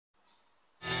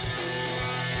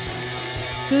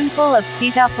Spoonful of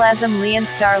Ectoplasm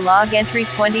Lionstar log entry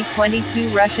 2022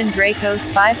 Russian Dracos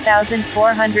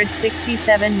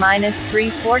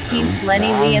 5467-3/14 Lenny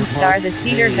Lionstar the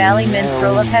Cedar Valley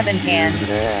Minstrel of Heaven Can.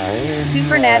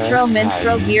 Supernatural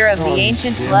Minstrel Gear of the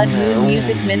Ancient Blood Moon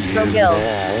Music Minstrel Guild.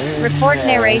 Report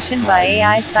narration by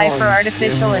AI Cipher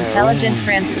Artificial Intelligent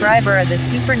Transcriber of the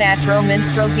Supernatural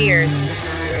Minstrel Gears.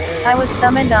 I was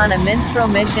summoned on a minstrel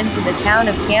mission to the town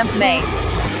of Camp May.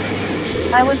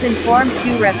 I was informed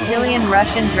 2 reptilian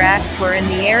Russian Dracs were in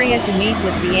the area to meet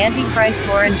with the Antichrist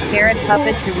Orange Carrot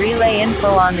Puppet to relay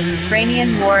info on the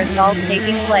Ukrainian war assault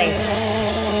taking place.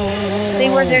 They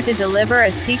were there to deliver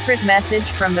a secret message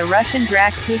from the Russian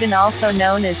Drac Putin, also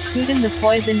known as Putin the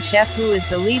Poison Chef, who is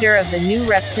the leader of the new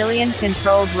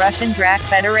reptilian-controlled Russian Drac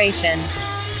Federation.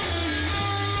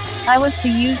 I was to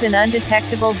use an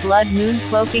undetectable blood moon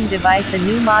cloaking device, a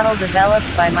new model developed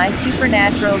by my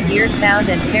supernatural gear sound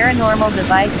and paranormal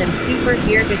device and super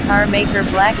gear guitar maker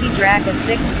Blackie Drac, a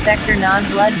 6th sector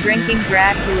non-blood drinking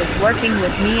Drac who is working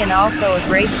with me and also a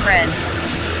great friend.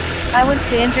 I was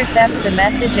to intercept the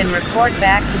message and report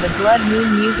back to the Blood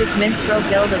Moon Music Minstrel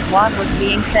Guild of what was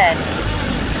being said.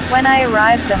 When I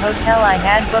arrived, the hotel I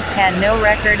had booked had no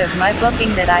record of my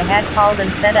booking that I had called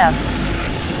and set up.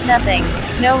 Nothing.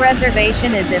 No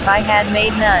reservation, as if I had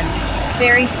made none.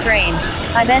 Very strange.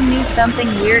 I then knew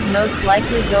something weird, most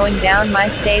likely going down my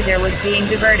stay there was being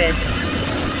diverted.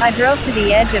 I drove to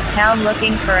the edge of town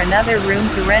looking for another room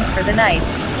to rent for the night.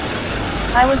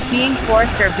 I was being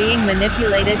forced or being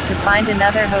manipulated to find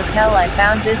another hotel. I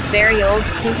found this very old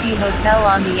spooky hotel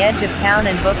on the edge of town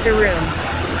and booked a room.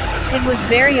 It was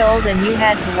very old and you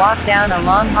had to walk down a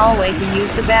long hallway to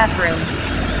use the bathroom.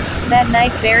 That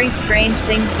night very strange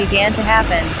things began to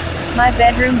happen. My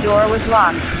bedroom door was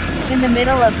locked. In the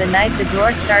middle of the night the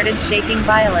door started shaking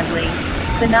violently.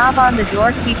 The knob on the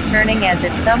door kept turning as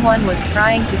if someone was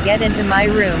trying to get into my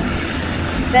room.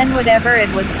 Then whatever it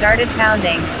was started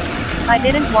pounding. I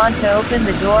didn't want to open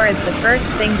the door, as the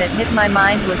first thing that hit my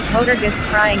mind was Poltergeist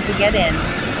trying to get in.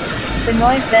 The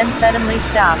noise then suddenly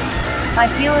stopped. I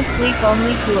feel asleep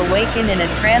only to awaken in a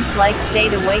trance-like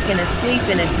state, awaken asleep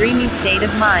in a dreamy state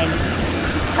of mind.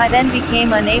 I then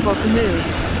became unable to move.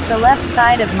 The left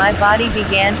side of my body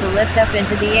began to lift up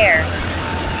into the air.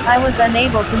 I was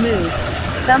unable to move.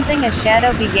 Something, a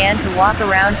shadow, began to walk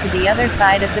around to the other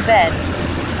side of the bed.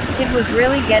 It was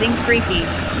really getting freaky.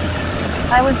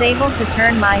 I was able to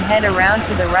turn my head around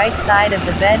to the right side of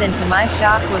the bed, and to my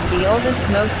shock was the oldest,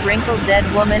 most wrinkled dead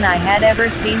woman I had ever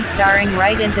seen staring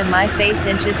right into my face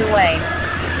inches away.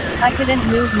 I couldn't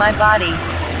move my body.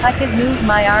 I could move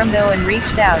my arm though and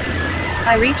reached out.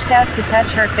 I reached out to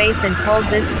touch her face and told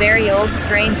this very old,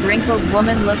 strange, wrinkled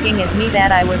woman looking at me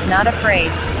that I was not afraid.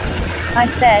 I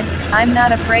said, "I'm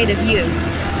not afraid of you.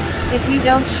 If you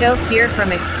don't show fear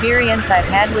from experience I've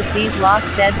had with these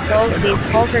lost dead souls, these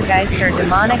poltergeist or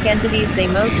demonic entities, they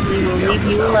mostly will leave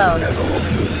you alone."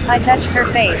 I touched her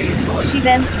face. She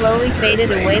then slowly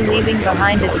faded away, leaving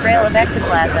behind a trail of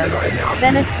ectoplasm.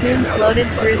 Then a spoon floated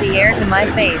through the air to my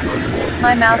face.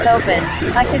 My mouth opened.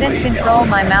 I couldn't control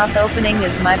my mouth opening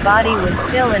as my body was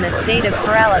still in a state of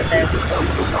paralysis.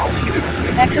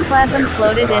 Ectoplasm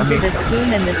floated into the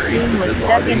spoon and the spoon was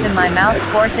stuck into my mouth,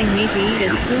 forcing me to eat a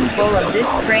spoonful of this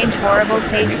strange, horrible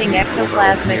tasting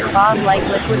ectoplasmic fog-like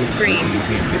liquid stream.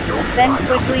 Then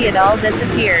quickly it all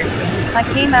disappeared. I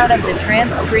came out of the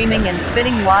trance screaming and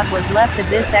spitting what was left of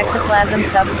this ectoplasm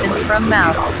substance from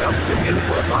mouth.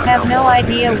 Have no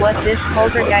idea what this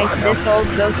poltergeist, this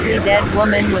old ghostly dead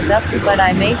woman was up to, but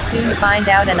I may soon find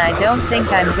out, and I don't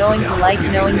think I'm going to like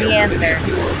knowing the answer.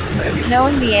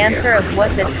 Knowing the answer of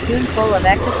what that spoonful of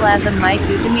ectoplasm might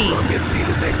do to me.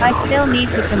 I still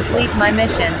need to complete my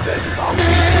mission.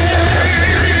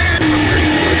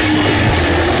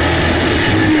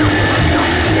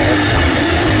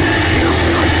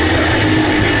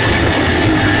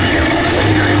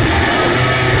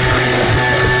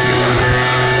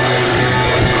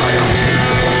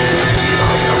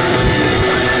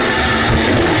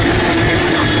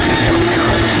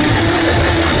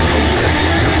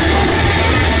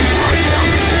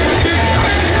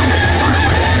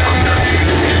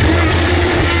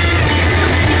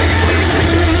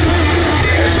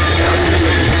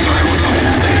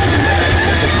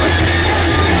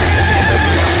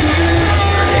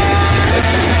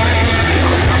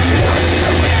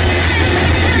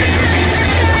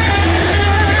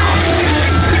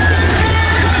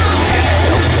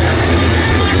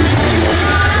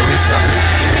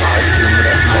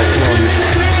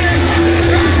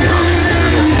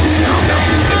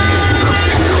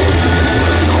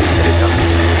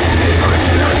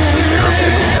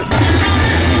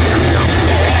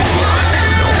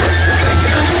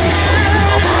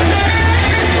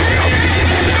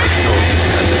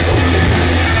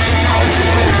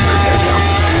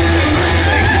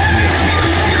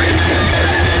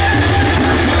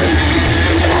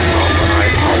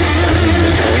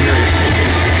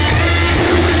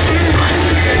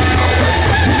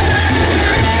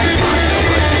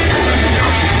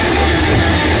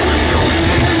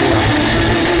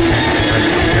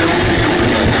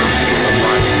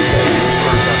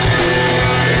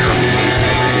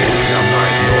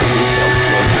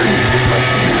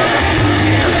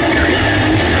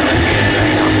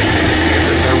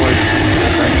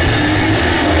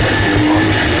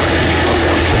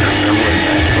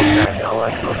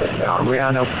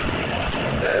 Ariano.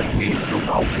 Es geht zum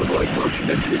Aufgebot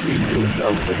Durchschnittlich im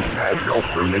Umlaufendigkeit noch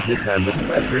für mich ist ein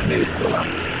besser nicht so ab.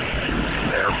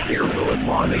 Der fearless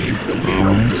on a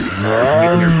Utopia to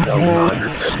in your calendar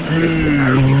tests this and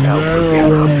how you help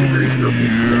again how to read your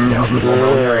business out the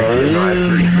momentary and I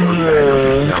search your banner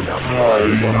the sound of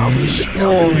what I'll be the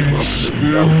sound of the world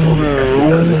to go for the best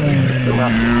of the speakers so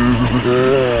up.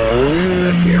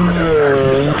 The camera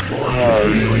apparently got more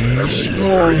feelings permanent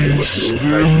or it was so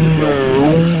fresh as the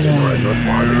old and right was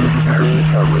on the apparently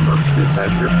shall remerge this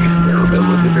after piece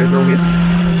cerebellum the rhythm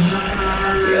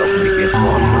self-begin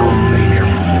loss or own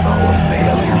failure develop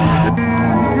failure.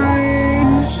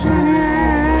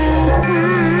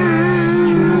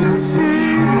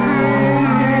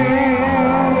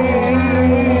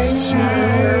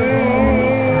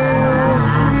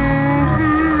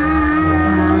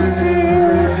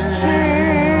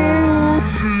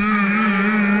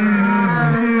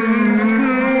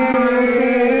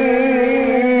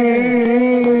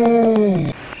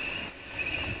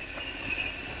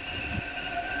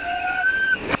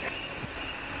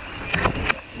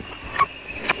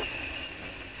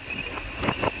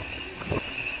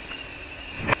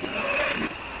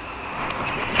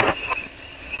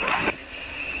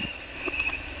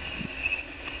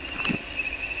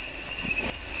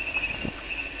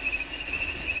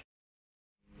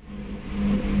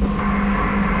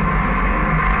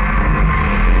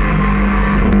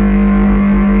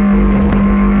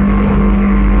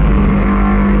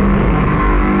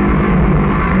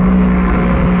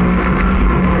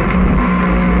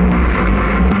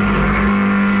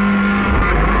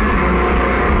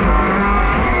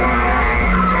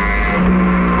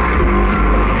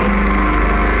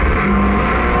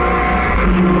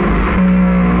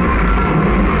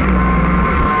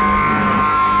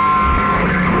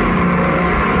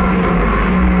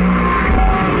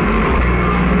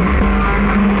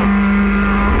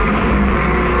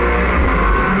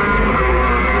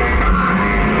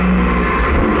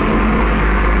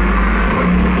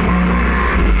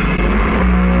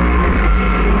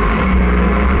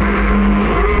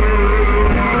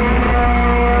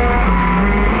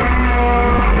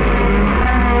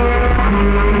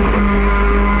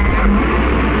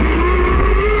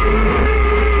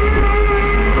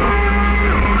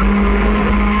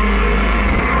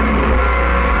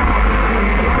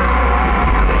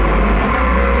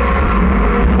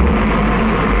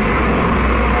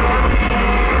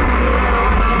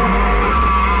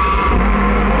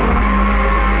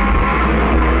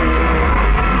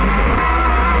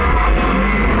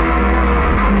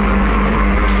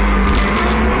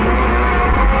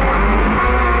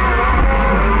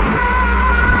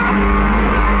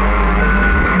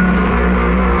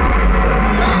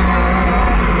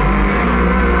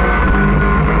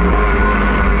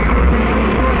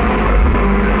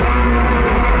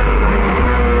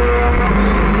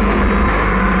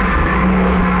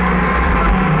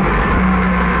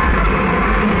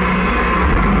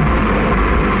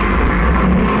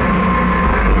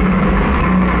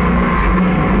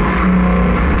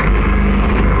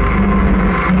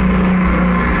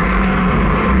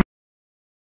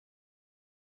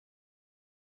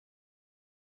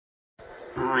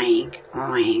 Oink,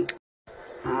 oink,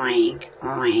 oink,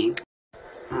 oink,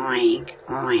 oink,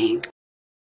 oink.